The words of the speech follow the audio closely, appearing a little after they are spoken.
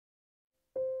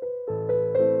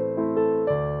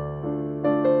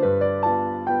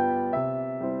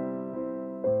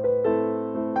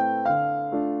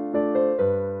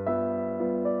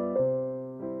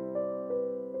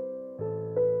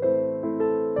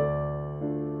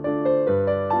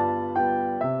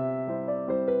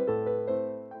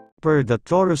Per the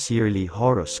Taurus Yearly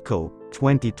Horoscope,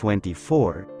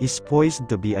 2024 is poised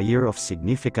to be a year of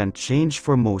significant change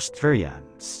for most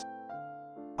Taurians.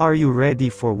 Are you ready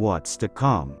for what's to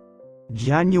come?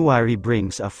 January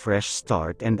brings a fresh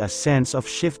start and a sense of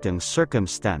shifting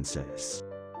circumstances.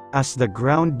 As the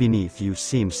ground beneath you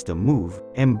seems to move,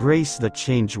 embrace the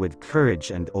change with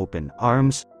courage and open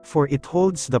arms, for it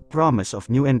holds the promise of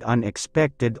new and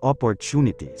unexpected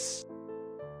opportunities.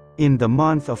 In the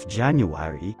month of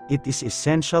January, it is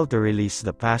essential to release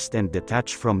the past and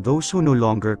detach from those who no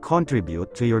longer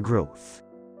contribute to your growth.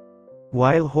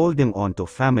 While holding on to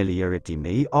familiarity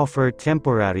may offer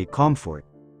temporary comfort,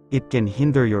 it can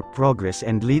hinder your progress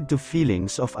and lead to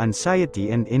feelings of anxiety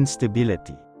and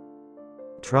instability.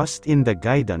 Trust in the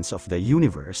guidance of the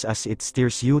universe as it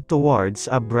steers you towards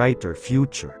a brighter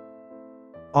future.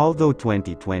 Although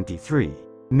 2023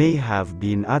 may have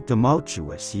been a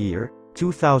tumultuous year,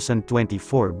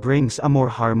 2024 brings a more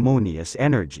harmonious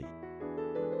energy.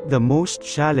 The most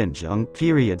challenging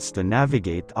periods to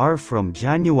navigate are from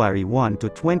January 1 to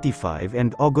 25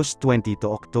 and August 20 to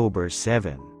October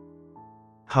 7.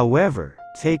 However,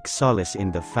 take solace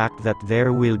in the fact that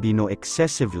there will be no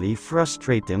excessively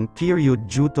frustrating period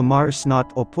due to Mars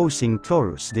not opposing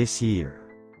Taurus this year.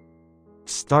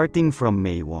 Starting from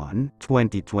May 1,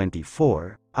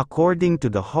 2024, according to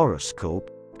the horoscope,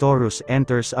 Taurus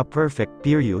enters a perfect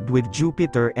period with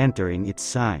Jupiter entering its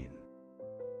sign.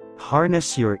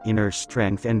 Harness your inner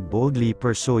strength and boldly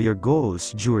pursue your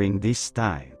goals during this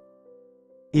time.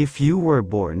 If you were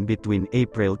born between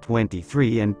April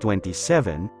 23 and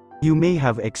 27, you may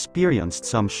have experienced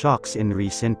some shocks in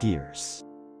recent years.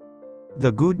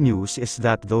 The good news is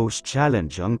that those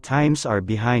challenging times are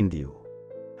behind you.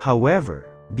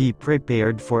 However, be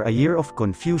prepared for a year of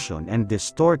confusion and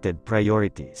distorted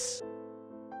priorities.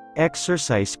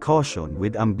 Exercise caution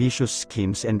with ambitious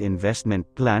schemes and investment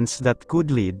plans that could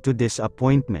lead to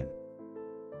disappointment.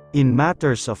 In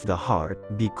matters of the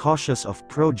heart, be cautious of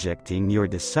projecting your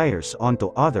desires onto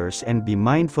others and be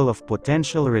mindful of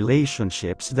potential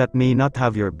relationships that may not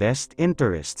have your best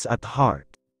interests at heart.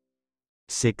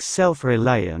 Seek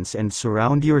self-reliance and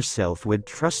surround yourself with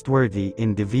trustworthy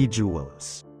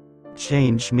individuals.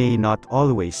 Change may not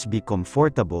always be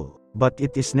comfortable, but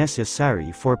it is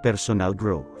necessary for personal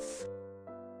growth.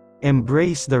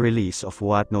 Embrace the release of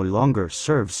what no longer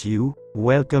serves you,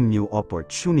 welcome new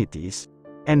opportunities,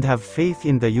 and have faith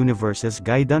in the universe's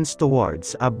guidance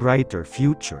towards a brighter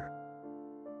future.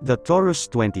 The Taurus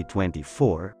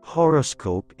 2024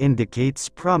 horoscope indicates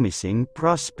promising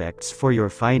prospects for your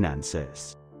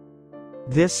finances.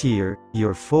 This year,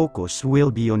 your focus will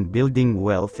be on building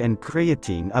wealth and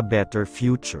creating a better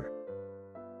future.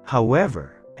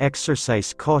 However,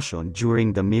 exercise caution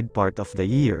during the mid-part of the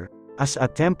year, as a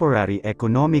temporary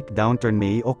economic downturn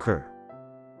may occur.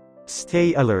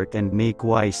 Stay alert and make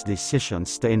wise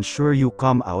decisions to ensure you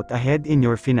come out ahead in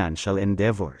your financial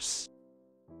endeavors.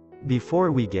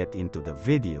 Before we get into the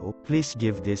video, please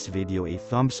give this video a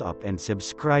thumbs up and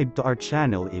subscribe to our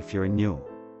channel if you're new.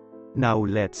 Now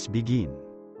let's begin.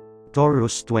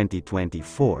 Taurus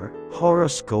 2024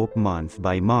 horoscope month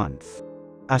by month.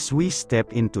 As we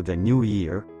step into the new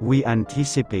year, we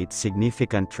anticipate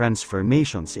significant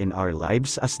transformations in our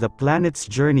lives as the planets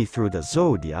journey through the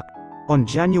zodiac. On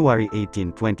January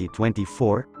 18,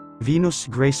 2024, Venus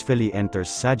gracefully enters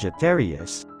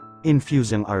Sagittarius,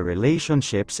 infusing our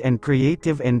relationships and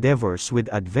creative endeavors with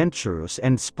adventurous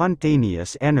and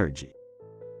spontaneous energy.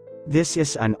 This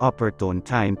is an opportune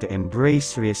time to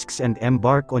embrace risks and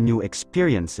embark on new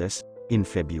experiences. In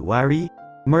February,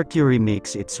 Mercury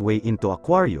makes its way into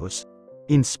Aquarius,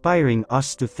 inspiring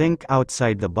us to think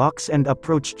outside the box and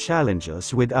approach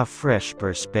challenges with a fresh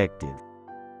perspective.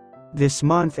 This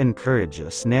month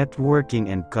encourages networking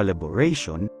and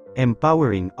collaboration,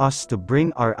 empowering us to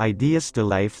bring our ideas to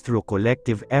life through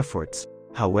collective efforts.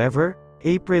 However,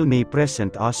 April may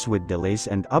present us with delays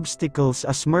and obstacles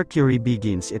as Mercury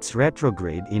begins its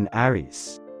retrograde in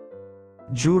Aries.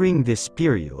 During this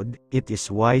period, it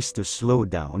is wise to slow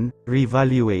down,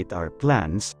 reevaluate our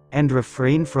plans, and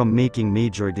refrain from making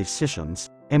major decisions.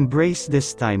 Embrace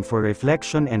this time for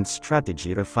reflection and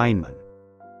strategy refinement.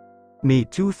 May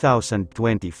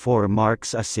 2024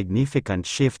 marks a significant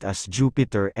shift as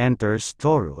Jupiter enters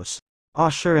Taurus,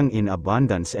 ushering in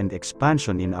abundance and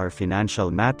expansion in our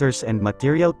financial matters and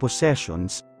material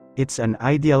possessions. It's an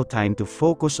ideal time to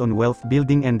focus on wealth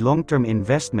building and long-term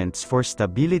investments for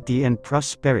stability and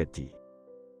prosperity.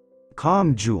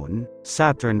 Come June,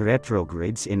 Saturn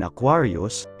retrogrades in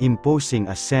Aquarius, imposing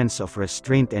a sense of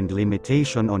restraint and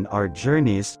limitation on our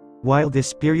journeys. While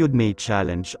this period may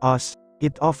challenge us,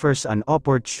 It offers an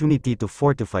opportunity to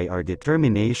fortify our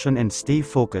determination and stay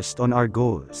focused on our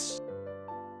goals.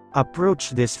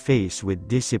 Approach this phase with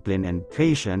discipline and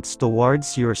patience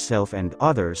towards yourself and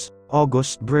others.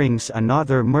 August brings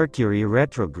another Mercury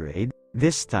retrograde,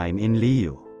 this time in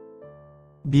Leo.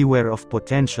 Beware of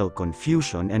potential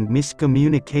confusion and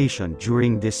miscommunication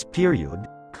during this period.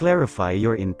 Clarify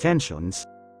your intentions,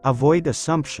 avoid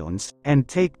assumptions, and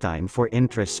take time for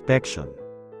introspection.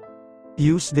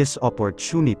 Use this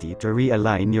opportunity to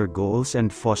realign your goals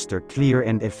and foster clear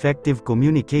and effective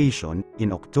communication.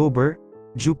 In October,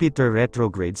 Jupiter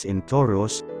retrogrades in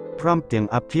Taurus, prompting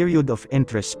a period of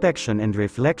introspection and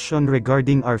reflection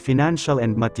regarding our financial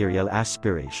and material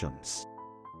aspirations.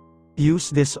 Use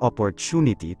this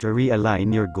opportunity to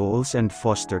realign your goals and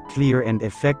foster clear and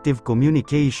effective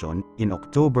communication. In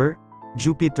October,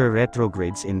 Jupiter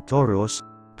retrogrades in Taurus,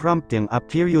 prompting a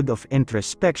period of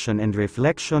introspection and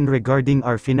reflection regarding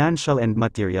our financial and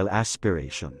material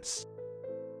aspirations.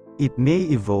 It may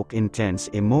evoke intense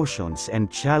emotions and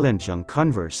challenging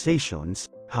conversations.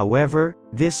 However,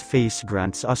 this phase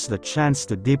grants us the chance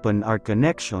to deepen our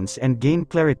connections and gain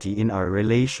clarity in our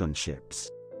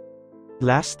relationships.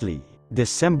 Lastly,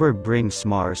 December brings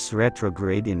Mars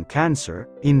retrograde in Cancer,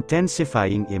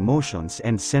 intensifying emotions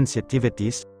and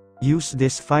sensitivities. Use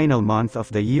this final month of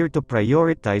the year to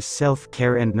prioritize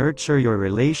self-care and nurture your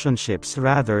relationships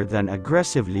rather than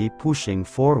aggressively pushing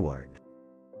forward.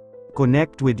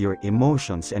 Connect with your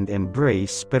emotions and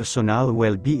embrace personal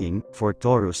well-being. For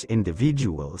Taurus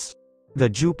individuals, the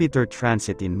Jupiter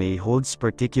transit in May holds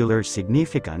particular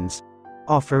significance,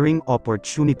 offering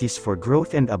opportunities for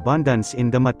growth and abundance in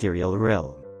the material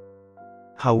realm.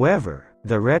 However,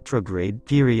 the retrograde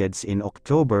periods in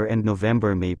October and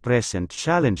November may present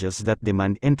challenges that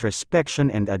demand introspection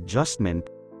and adjustment.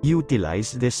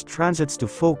 Utilize these transits to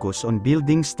focus on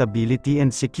building stability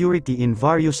and security in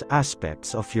various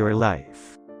aspects of your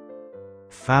life.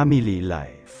 Family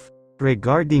life.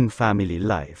 Regarding family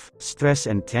life, stress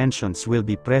and tensions will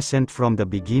be present from the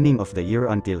beginning of the year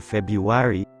until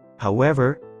February.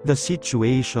 However, the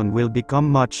situation will become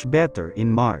much better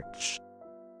in March.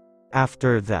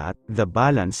 After that, the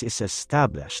balance is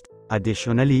established.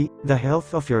 Additionally, the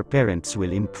health of your parents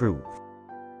will improve.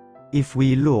 If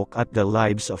we look at the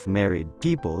lives of married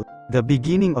people, the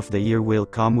beginning of the year will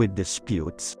come with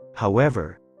disputes.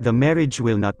 However, the marriage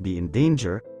will not be in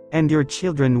danger, and your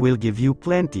children will give you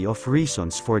plenty of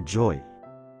reasons for joy.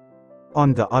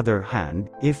 On the other hand,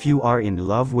 if you are in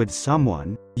love with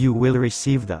someone, you will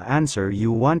receive the answer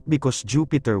you want because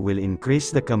Jupiter will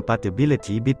increase the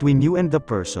compatibility between you and the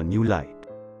person you like.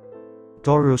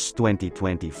 Taurus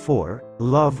 2024,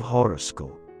 Love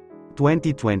Horoscope.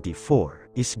 2024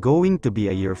 is going to be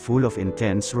a year full of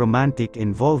intense romantic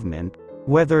involvement.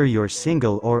 Whether you're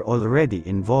single or already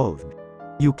involved,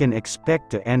 you can expect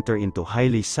to enter into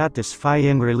highly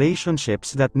satisfying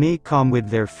relationships that may come with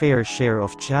their fair share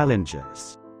of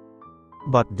challenges.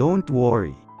 But don't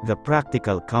worry, the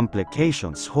practical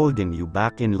complications holding you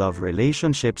back in love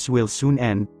relationships will soon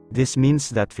end. This means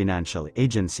that financial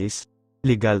agencies,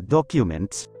 legal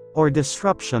documents, or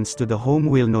disruptions to the home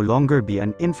will no longer be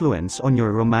an influence on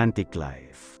your romantic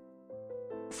life.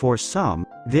 For some,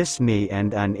 this may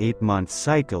end an 8-month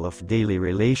cycle of daily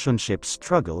relationship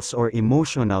struggles or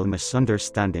emotional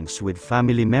misunderstandings with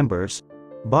family members,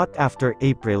 but after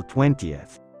April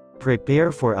 20th,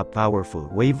 prepare for a powerful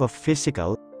wave of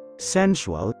physical,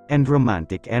 sensual, and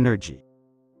romantic energy.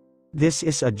 This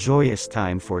is a joyous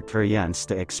time for Taurians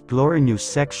to explore new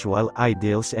sexual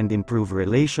ideals and improve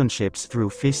relationships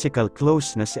through physical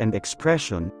closeness and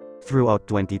expression. Throughout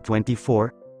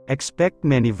 2024, expect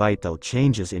many vital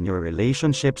changes in your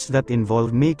relationships that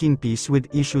involve making peace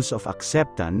with issues of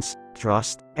acceptance,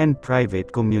 trust, and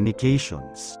private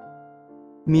communications.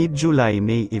 Mid-July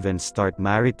may even start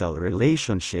marital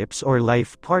relationships or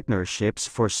life partnerships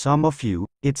for some of you.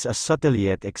 It's a subtle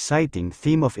yet exciting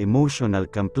theme of emotional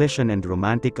completion and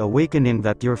romantic awakening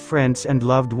that your friends and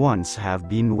loved ones have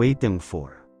been waiting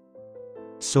for.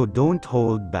 So don't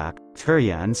hold back,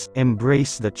 Taurians,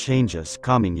 embrace the changes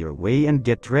coming your way and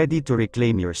get ready to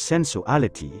reclaim your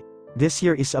sensuality. This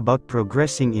year is about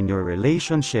progressing in your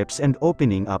relationships and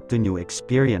opening up to new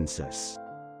experiences.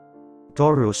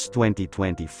 Taurus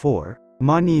 2024,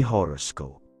 Money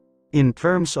Horoscope. In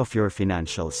terms of your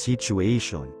financial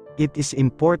situation, it is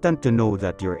important to know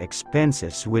that your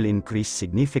expenses will increase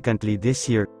significantly this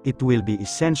year. It will be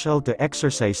essential to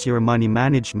exercise your money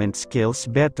management skills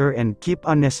better and keep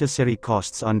unnecessary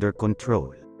costs under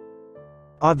control.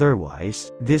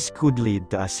 Otherwise, this could lead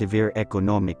to a severe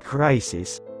economic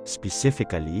crisis.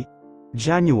 Specifically,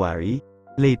 January,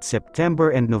 late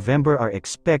September and November are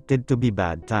expected to be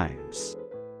bad times.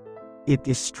 It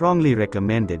is strongly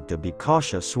recommended to be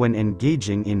cautious when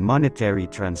engaging in monetary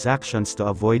transactions to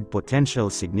avoid potential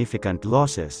significant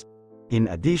losses. In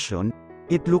addition,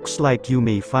 it looks like you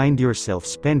may find yourself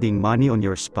spending money on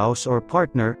your spouse or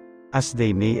partner, as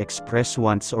they may express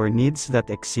wants or needs that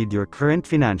exceed your current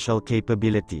financial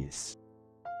capabilities.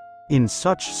 In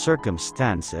such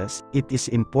circumstances, it is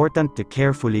important to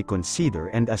carefully consider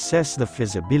and assess the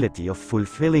feasibility of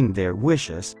fulfilling their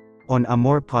wishes. On a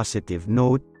more positive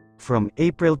note, from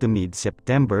April to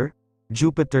mid-September,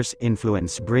 Jupiter's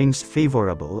influence brings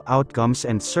favorable outcomes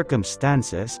and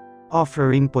circumstances,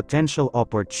 offering potential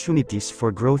opportunities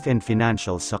for growth and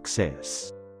financial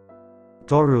success.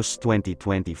 Taurus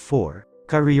 2024,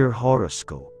 Career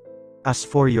Horoscope. As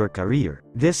for your career,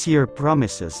 this year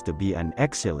promises to be an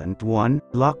excellent one.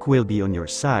 Luck will be on your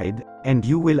side, and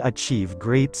you will achieve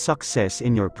great success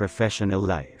in your professional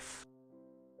life.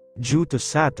 Due to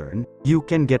Saturn, you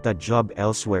can get a job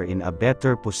elsewhere in a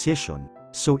better position,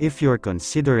 so if you're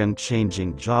considering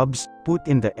changing jobs, put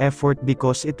in the effort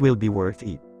because it will be worth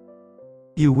it.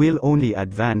 You will only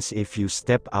advance if you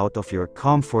step out of your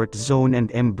comfort zone and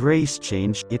embrace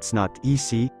change. It's not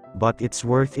easy, but it's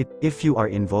worth it. If you are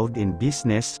involved in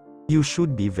business, you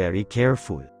should be very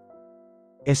careful.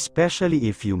 Especially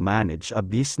if you manage a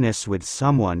business with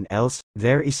someone else,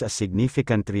 there is a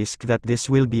significant risk that this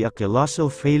will be a colossal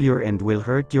failure and will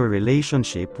hurt your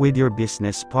relationship with your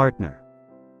business partner.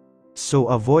 So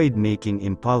avoid making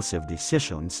impulsive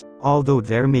decisions. Although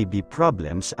there may be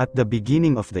problems at the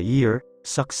beginning of the year,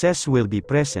 success will be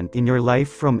present in your life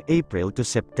from April to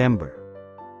September.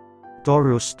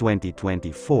 Taurus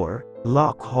 2024,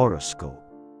 Luck Horoscope.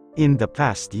 In the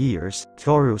past years,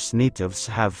 Taurus natives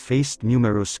have faced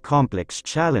numerous complex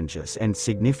challenges and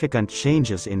significant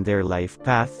changes in their life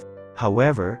path.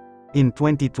 However, in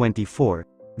 2024,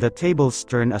 the tables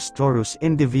turn as Taurus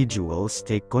individuals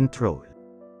take control.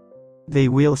 They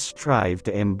will strive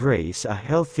to embrace a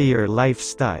healthier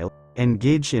lifestyle,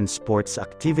 engage in sports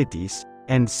activities,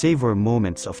 and savor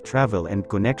moments of travel and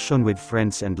connection with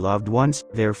friends and loved ones.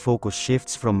 Their focus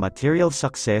shifts from material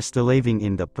success to living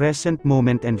in the present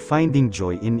moment and finding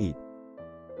joy in it.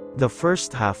 The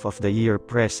first half of the year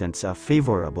presents a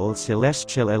favorable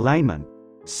celestial alignment,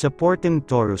 supporting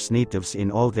Taurus natives in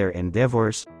all their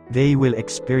endeavors. They will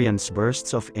experience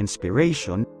bursts of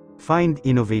inspiration, find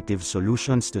innovative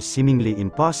solutions to seemingly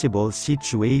impossible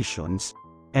situations,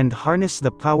 and harness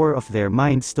the power of their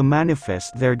minds to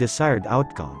manifest their desired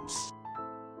outcomes.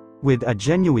 With a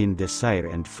genuine desire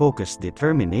and focused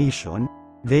determination,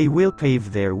 they will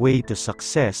pave their way to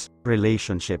success.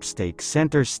 Relationships take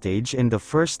center stage in the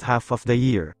first half of the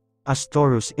year, as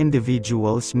Taurus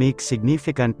individuals make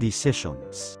significant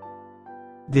decisions.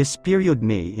 This period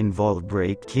may involve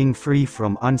breaking free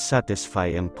from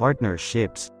unsatisfying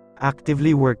partnerships,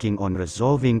 actively working on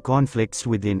resolving conflicts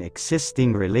within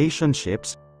existing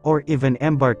relationships, or even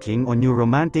embarking on new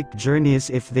romantic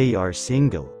journeys if they are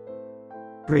single.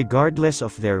 Regardless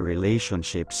of their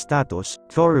relationship status,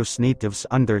 Taurus natives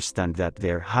understand that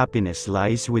their happiness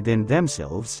lies within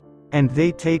themselves, and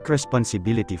they take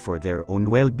responsibility for their own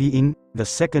well-being. The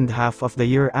second half of the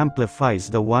year amplifies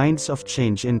the winds of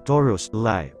change in Taurus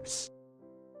lives.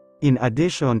 In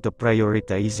addition to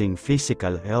prioritizing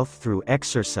physical health through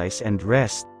exercise and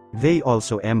rest, they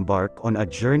also embark on a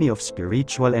journey of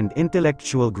spiritual and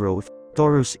intellectual growth.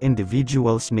 Taurus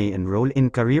individuals may enroll in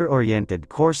career-oriented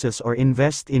courses or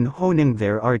invest in honing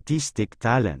their artistic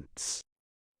talents.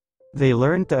 They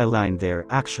learn to align their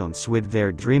actions with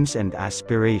their dreams and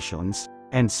aspirations,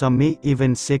 and some may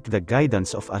even seek the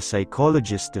guidance of a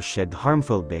psychologist to shed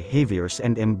harmful behaviors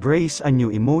and embrace a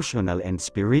new emotional and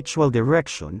spiritual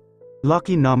direction.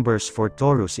 Lucky numbers for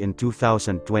Taurus in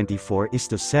 2024 is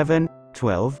 7,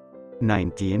 12,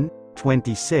 19,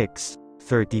 26,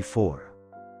 34.